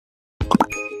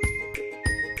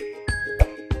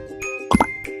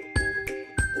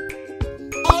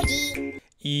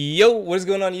Yo, what is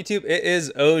going on YouTube? It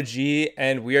is OG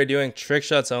and we are doing trick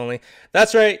shots only.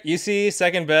 That's right, you see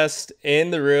second best in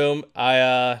the room.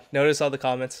 I noticed all the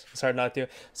comments. It's hard not to.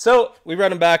 So we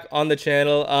brought him back on the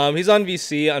channel. He's on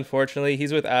VC, unfortunately.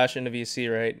 He's with Ash in the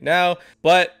VC right now.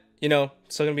 But, you know,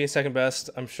 still gonna be a second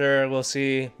best. I'm sure we'll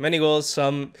see many goals,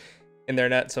 some in their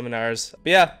net, some in ours.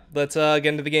 But yeah, let's get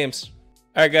into the games.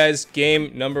 Alright guys,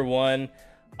 game number 1.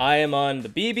 I am on the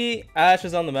BB, Ash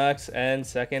is on the Max, and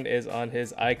second is on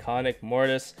his iconic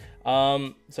Mortis.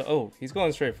 He's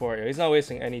going straight for it. He's not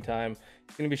wasting any time.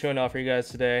 He's going to be showing off for you guys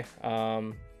today.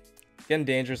 Getting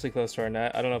dangerously close to our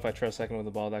net. I don't know if I trust second with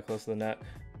the ball that close to the net,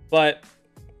 but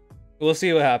we'll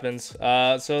see what happens.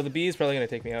 So the B is probably going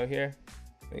to take me out here.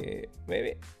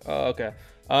 Maybe. Oh, okay.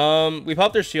 We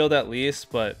popped their shield at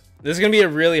least, but this is going to be a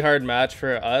really hard match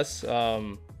for us.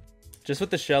 Just with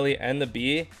the Shelly and the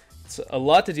B. It's a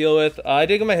lot to deal with. I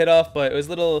did get my hit off, but it was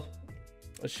little.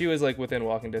 She was like within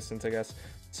walking distance, I guess.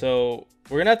 So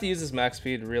we're gonna have to use this max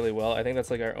speed really well. I think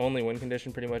that's like our only win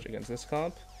condition pretty much against this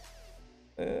comp.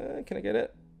 Can I get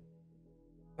it?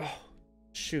 Oh,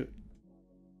 shoot.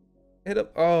 Hit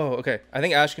up. Oh, okay. I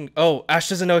think Ash can. Oh, Ash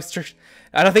doesn't know it's trick.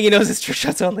 I don't think he knows it's trick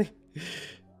shots only. Did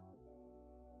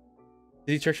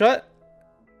he trick shot?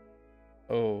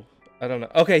 Oh, I don't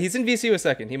know. Okay, he's in VC with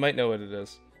second. He might know what it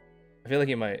is. I feel like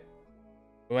he might.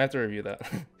 We might have to review that.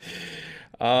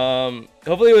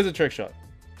 Hopefully it was a trick shot,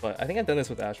 but I think I've done this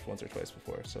with Ash once or twice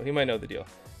before, so he might know the deal.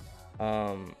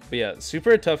 But yeah,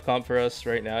 super tough comp for us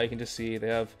right now. You can just see they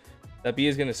have that B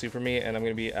is gonna super me, and I'm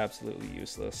gonna be absolutely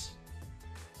useless.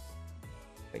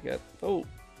 I get okay,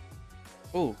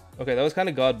 that was kind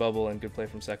of god bubble and good play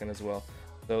from second as well.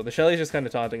 So the Shelly's just kind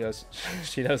of taunting us.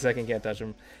 She knows second can't touch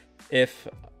him if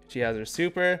she has her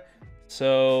super.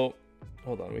 So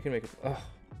hold on, we can make it. Oh,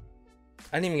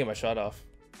 I didn't even get my shot off.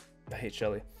 I hate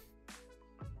Shelly.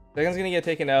 Second's gonna get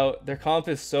taken out. Their comp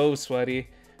is so sweaty.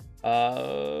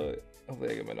 Hopefully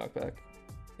I get my knockback.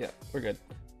 Yeah, we're good.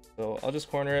 So I'll just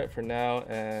corner it for now,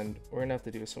 and we're gonna have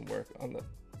to do some work on the.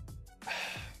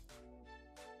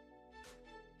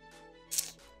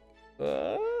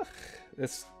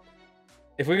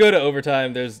 If we go to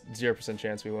overtime, there's 0%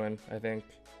 chance we win. I think.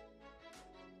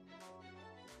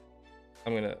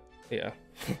 I'm gonna. Yeah.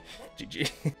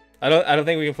 GG. I don't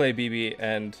think we can play BB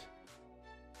and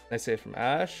nice save from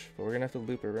Ash, but we're gonna have to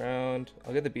loop around.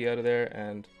 I'll get the B out of there,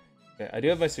 and okay, I do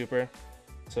have my super,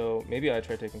 so maybe I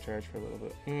try taking charge for a little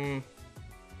bit.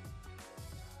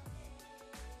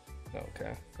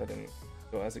 Okay, that didn't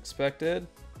go as expected.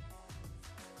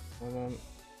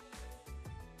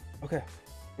 Okay,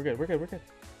 we're good.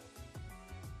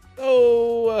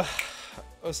 Oh, I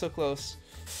was so close.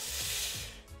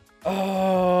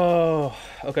 Oh,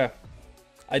 okay.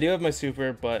 I do have my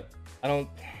super, but I don't.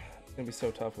 It's gonna be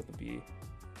so tough with the B.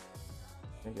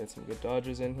 I'm gonna get some good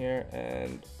dodges in here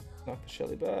and knock the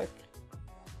Shelly back.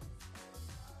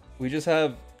 We just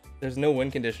have. There's no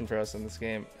win condition for us in this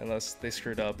game unless they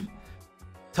screwed up.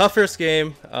 Tough first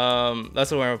game.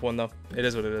 That's a warm-up one though. It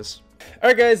is what it is. All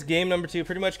right, guys. Game number 2,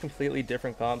 pretty much completely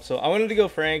different comp. So I wanted to go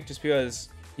Frank just because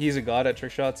he's a god at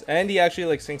trick shots, and he actually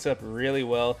like syncs up really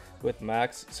well with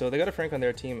Max. So they got a Frank on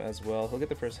their team as well. He'll get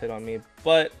the first hit on me,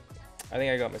 but I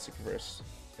think I got my super first.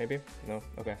 Maybe? No?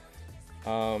 Okay.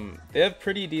 They have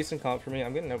pretty decent comp for me.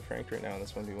 I'm getting out Franked right now in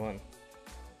this 1v1. You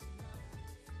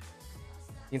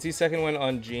can see second one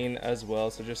on Jean as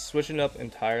well, so just switching up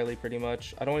entirely pretty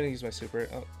much. I don't want to use my super.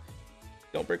 Oh,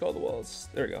 don't break all the walls.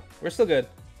 There we go. We're still good.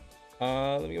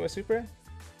 Let me get my super.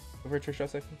 Go for a trick shot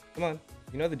second. Come on.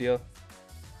 You know the deal.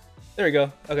 There we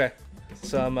go. Okay.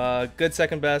 Some good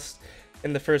second best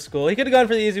in the first goal. He could have gone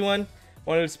for the easy one.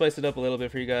 Wanted to spice it up a little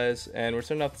bit for you guys, and we're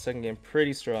starting off the second game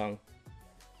pretty strong.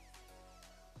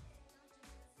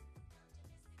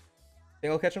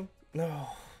 Think I'll catch him? No.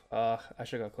 I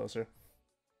should have got closer.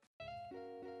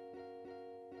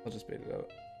 I'll just bait it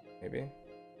out. Maybe.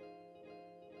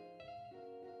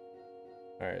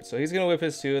 Alright, so he's going to whip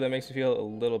his 2. That makes me feel a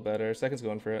little better. Second's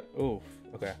going for it. Ooh,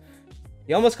 okay.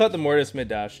 He almost caught the Mortis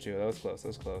mid-dash too. That was close. That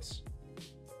was close.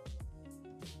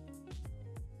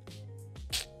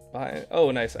 Behind.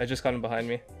 Oh, nice. I just got him behind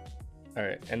me. All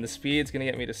right, and the speed's gonna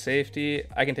get me to safety.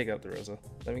 I can take out the Rosa.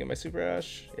 Let me get my super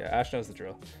Ash. Yeah, Ash knows the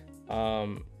drill.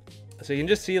 So you can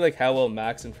just see like how well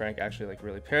Max and Frank actually like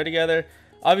really pair together.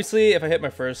 Obviously, if I hit my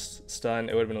first stun,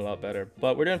 it would have been a lot better.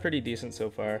 But we're doing pretty decent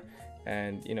so far,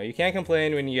 and you know you can't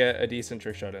complain when you get a decent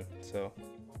trick shot in. So.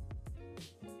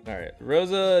 Alright,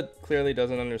 Rosa clearly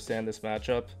doesn't understand this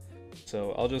matchup,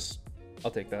 so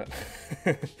I'll take that.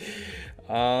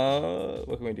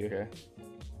 What can we do here?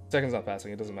 Second's not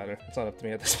passing, it doesn't matter. It's not up to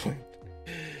me at this point.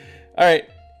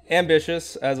 Alright,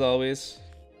 ambitious, as always.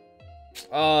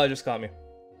 Oh, it just caught me.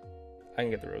 I can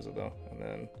get the Rosa though. And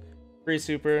then free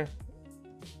super.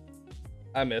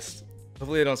 I missed.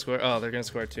 Hopefully they don't score. Oh, they're gonna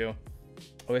score too.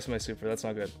 I wasted my super. That's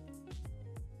not good.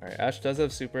 All right, Ash does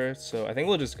have super, so I think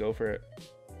we'll just go for it.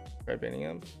 Try banning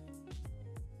him.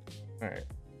 All right,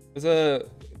 it was a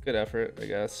good effort, I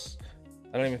guess.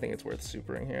 I don't even think it's worth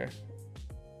supering here.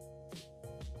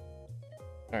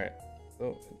 All right,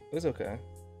 so it was okay.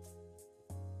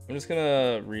 I'm just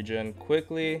gonna regen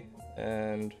quickly,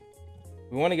 and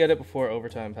we want to get it before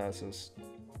overtime passes.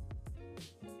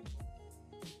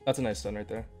 That's a nice stun right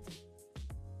there.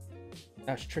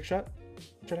 Ash, trick shot.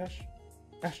 Ash.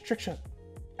 Ash, trick shot.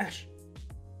 Ash.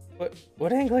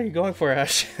 What angle are you going for,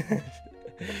 Ash?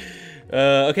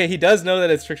 Okay, he does know that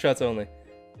it's trick shots only.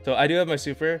 So I do have my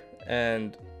super,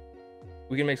 and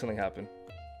we can make something happen.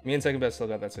 Me and Secondbest still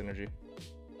got that synergy.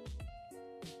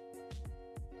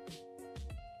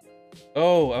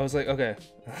 Oh, I was like, okay.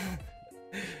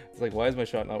 I was like, why is my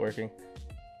shot not working?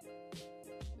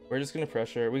 We're just gonna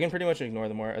pressure. We can pretty much ignore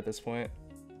the Mort at this point.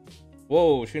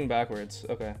 Whoa, shooting backwards.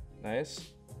 Okay, nice.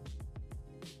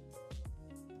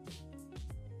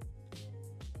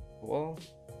 Well,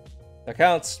 that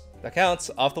counts. That counts.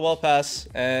 Off the wall pass,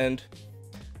 and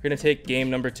we're gonna take game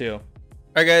number 2. All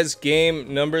right, guys,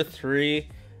 game number 3.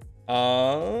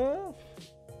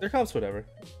 Their comp's whatever.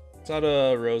 It's not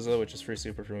a Rosa, which is free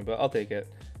super for me, but I'll take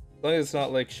it. As long as it's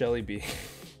not like Shelly B.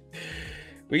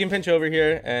 We can pinch over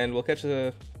here, and we'll catch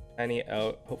the Penny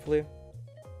out, hopefully.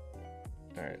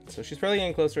 All right, so she's probably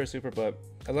getting close to our super, but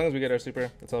as long as we get our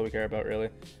super, that's all we care about, really.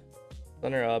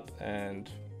 Stun her up, and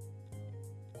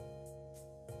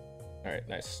all right,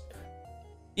 nice.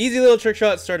 Easy little trick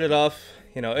shot started off.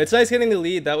 You know, it's nice getting the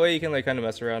lead. That way you can like kind of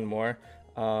mess around more.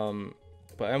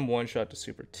 But I'm one shot to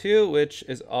super 2, which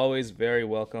is always very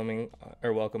welcome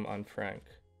on Frank.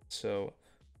 So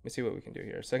let me see what we can do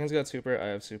here. Second's got super. I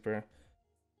have super.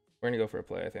 We're gonna go for a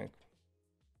play, I think.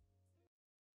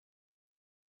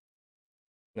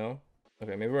 No?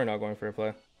 Okay, maybe we're not going for a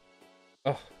play.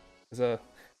 Oh, it's a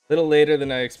little later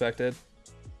than I expected.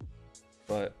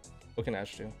 But what can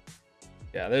Ash do?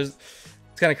 Yeah, it's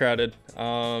kind of crowded.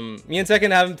 Me and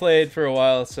Second haven't played for a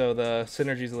while, so the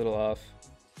synergy's a little off.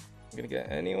 I'm gonna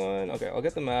get anyone. Okay, I'll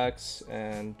get the max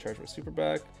and charge for super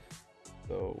back.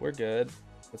 So we're good.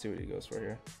 Let's see what he goes for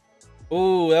here.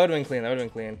 Ooh, that would have been clean. That would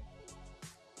have been clean.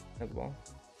 Have the ball.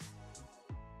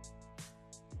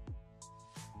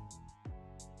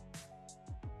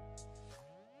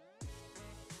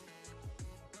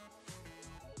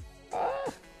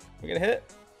 Ah, we're gonna hit.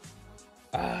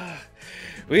 Ah,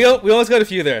 we almost got a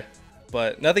few there,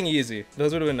 but nothing easy.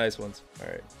 Those would have been nice ones. All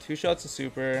right, 2 shots of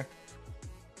super.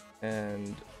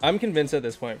 And I'm convinced at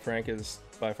this point Frank is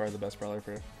by far the best brawler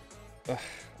for... I'm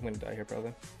gonna die here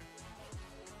probably.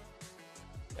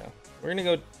 Yeah, we're gonna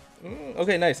go...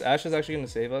 okay, nice. Ash is actually gonna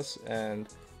save us, and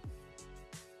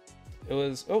it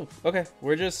was... Oh, okay.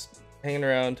 We're just hanging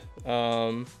around.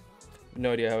 No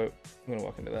idea how I'm gonna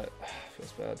walk into that.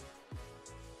 Feels bad.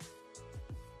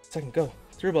 Second, go.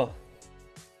 Through ball.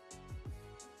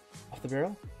 Off the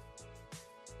barrel.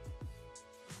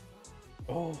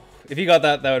 Oh, if you got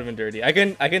that, that would have been dirty. I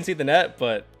can see the net,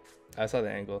 but I saw the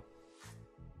angle.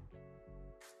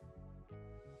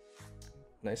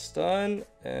 Nice stun,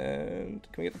 and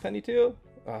can we get the penny too?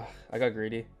 Ah, I got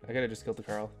greedy. I could have just killed the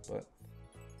Carl, but all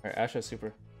right. Ash has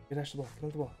super. Get Ash the ball. Get him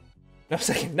the ball. No,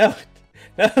 Second. No,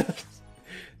 no,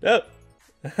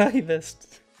 no. He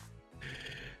missed.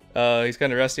 He's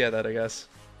kind of rusty at that, I guess.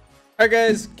 All right,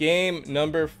 guys, game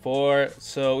number 4.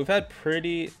 So we've had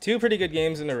two pretty good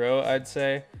games in a row, I'd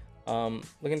say.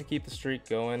 Looking to keep the streak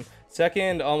going.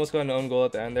 Second almost got an own goal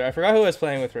at the end there. I forgot who I was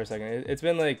playing with for a second. It's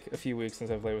been like a few weeks since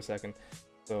I've played with Second.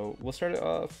 So we'll start it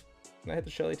off. Can I hit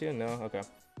the Shelly too? No? Okay.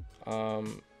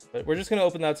 But we're just going to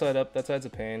open that side up. That side's a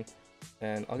pain.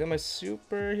 And I'll get my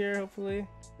super here, hopefully.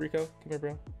 Rico, come here,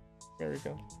 bro. Come here,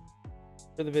 Rico.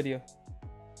 For the video.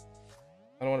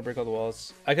 I don't want to break all the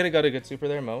walls. I could have got a good super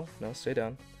there, Mo. No, stay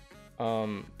down.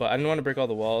 But I didn't want to break all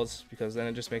the walls because then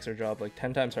it just makes our job like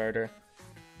 10 times harder.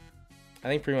 I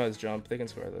think Primo has jump. They can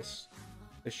score this.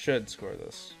 They should score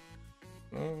this.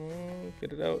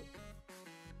 Get it out.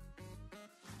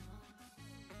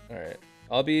 Alright.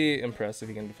 I'll be impressed if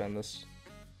he can defend this.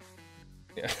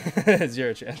 Yeah,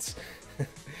 0 chance.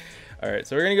 Alright,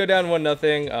 so we're going to go down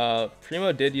 1-0.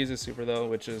 Primo did use his super though,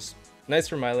 which is nice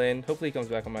for my lane. Hopefully he comes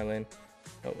back on my lane.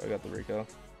 Oh, I got the Rico.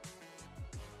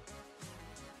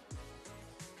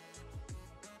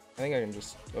 I think I can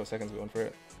just... Oh, Second's going for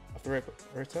it. Off the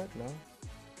right side? No.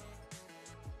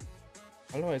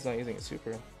 I don't know why he's not using a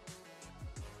super.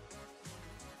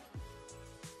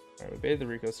 Alright, we baited the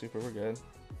Rico super. We're good.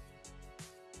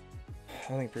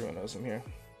 don't think Primo knows him here.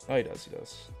 Oh, he does. He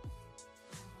does.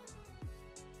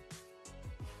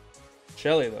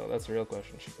 Shelly, though, that's the real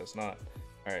question. She does not.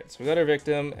 All right, so we got our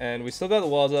victim, and we still got the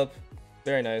walls up.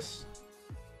 Very nice.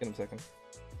 Get him second.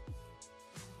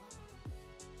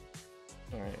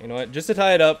 All right, you know what? Just to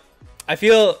tie it up, I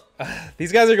feel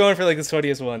these guys are going for like the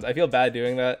sweatiest ones. I feel bad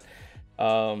doing that,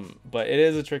 but it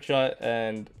is a trick shot,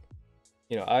 and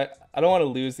you know, I don't want to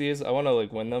lose these. I want to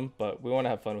like win them, but we want to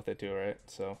have fun with it too, right?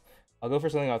 So I'll go for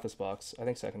something off this box. I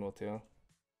think second will too.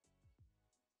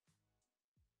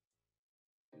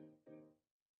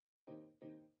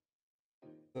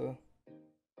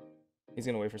 He's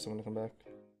gonna wait for someone to come back.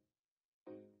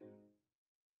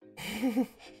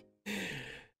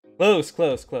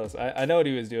 Close. I know what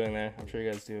he was doing there. I'm sure you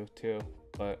guys do too,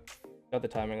 but got the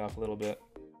timing off a little bit.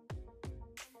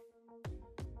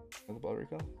 The ball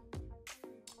recall.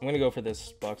 I'm gonna go for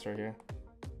this box right here.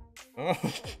 Oh,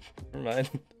 never mind.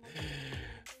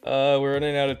 We're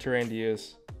running out of terrain to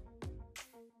use.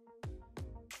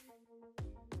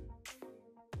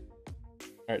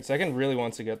 All right, second really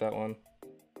wants to get that one.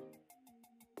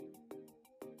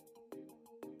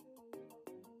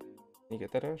 Can you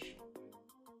get that, Ash?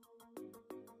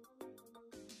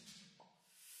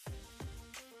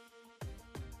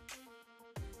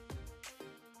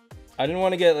 I didn't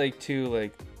want to get like two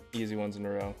like easy ones in a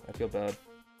row. I feel bad.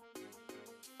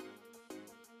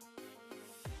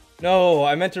 No,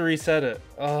 I meant to reset it.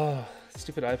 Oh,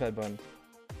 stupid iPad button.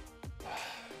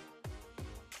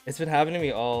 It's been happening to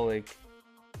me all like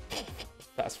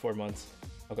past 4 months.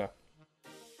 Okay.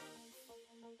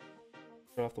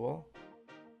 Put off the wall.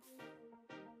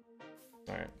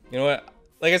 All right. You know what?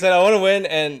 Like I said, I want to win,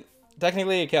 and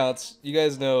technically it counts. You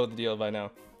guys know the deal by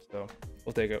now, so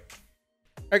we'll take it.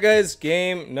 All right, guys.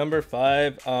 Game number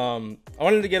 5. I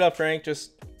wanted to get up rank,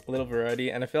 just a little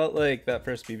variety, and I felt like that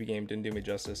first BB game didn't do me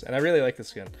justice, and I really like the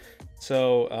skin.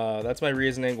 So that's my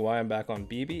reasoning why I'm back on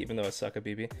BB, even though I suck at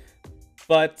BB.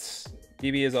 But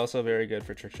BB is also very good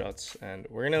for trick shots, and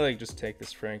we're gonna like just take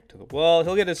this Frank to the wall.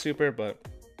 He'll get his super, but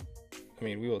I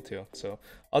mean we will too. So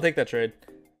I'll take that trade.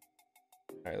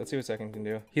 All right, let's see what second can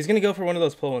do. He's gonna go for one of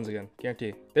those pull ones again,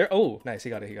 guarantee. There. Oh, nice. He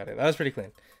got it. He got it. That was pretty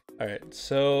clean. All right,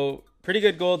 so pretty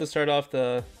good goal to start off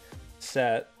the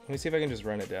set. Let me see if I can just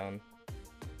run it down.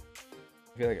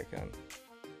 I feel like I can.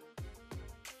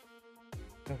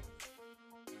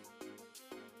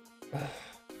 Oh.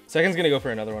 Second's gonna go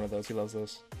for another one of those. He loves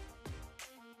those.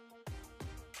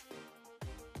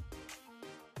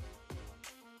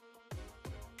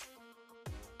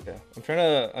 Yeah, I'm trying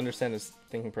to understand his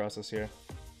thinking process here.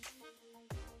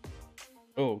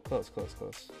 Oh, close.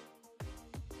 All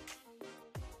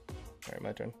right,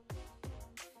 my turn.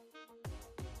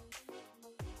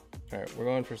 All right, we're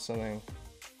going for something.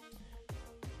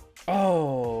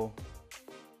 Oh.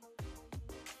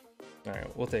 All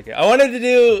right, we'll take it. I wanted to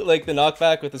do like the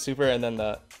knockback with the super and then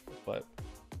that, but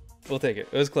we'll take it.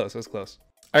 It was close. All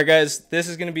right, guys, this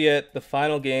is gonna be it. The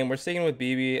final game. We're sticking with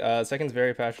BB. Second's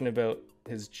very passionate about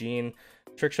his Gene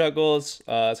trick shot goals,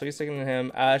 so he's sticking to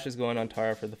him. Ash is going on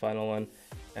Tara for the final one,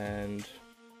 and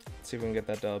let's see if we can get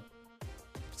that dub.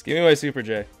 Just give me my super,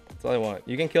 Jay. That's all I want.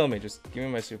 You can kill me. Just give me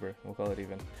my super. We'll call it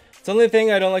even. It's the only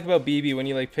thing I don't like about BB. When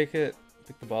you like pick the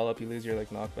ball up, you lose your like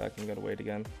knockback and you gotta wait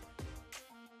again.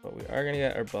 But we are gonna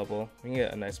get our bubble. We can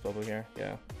get a nice bubble here.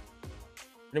 Yeah.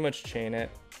 Pretty much chain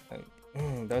it.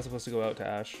 And that was supposed to go out to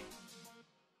Ash.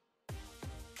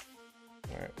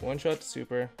 Alright, one shot to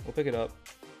super. We'll pick it up.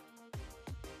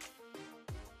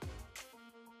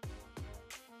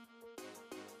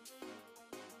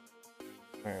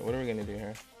 Alright, what are we gonna do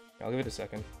here? I'll give it a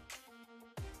second.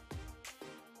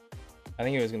 I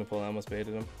think he was gonna pull. I almost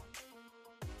baited him.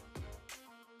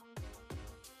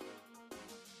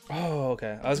 Oh,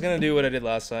 okay. I was gonna do what I did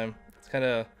last time. It's kind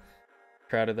of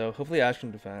crowded though. Hopefully Ash can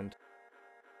defend.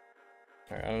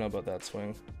 Alright, I don't know about that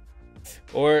swing.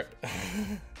 Or I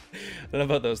don't know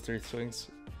about those 3 swings.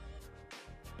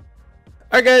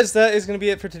 Alright guys, that is gonna be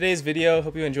it for today's video.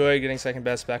 Hope you enjoyed getting Second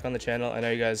Best back on the channel. I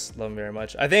know you guys love him very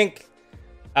much. I think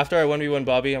after our 1v1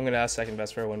 Bobby, I'm gonna ask Second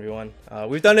Best for a 1v1.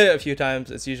 We've done it a few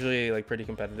times. It's usually like pretty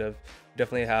competitive. We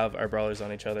definitely have our brawlers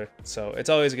on each other, so it's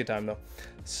always a good time though.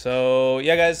 So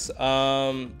yeah, guys,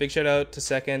 big shout out to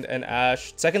Second and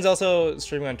Ash. Second's also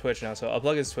streaming on Twitch now, so I'll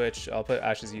plug his Twitch. I'll put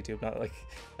Ash's YouTube. Not like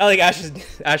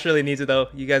Ash really needs it though.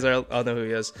 You guys all know who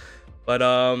he is. But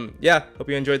yeah, hope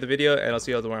you enjoyed the video, and I'll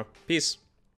see you all tomorrow. Peace.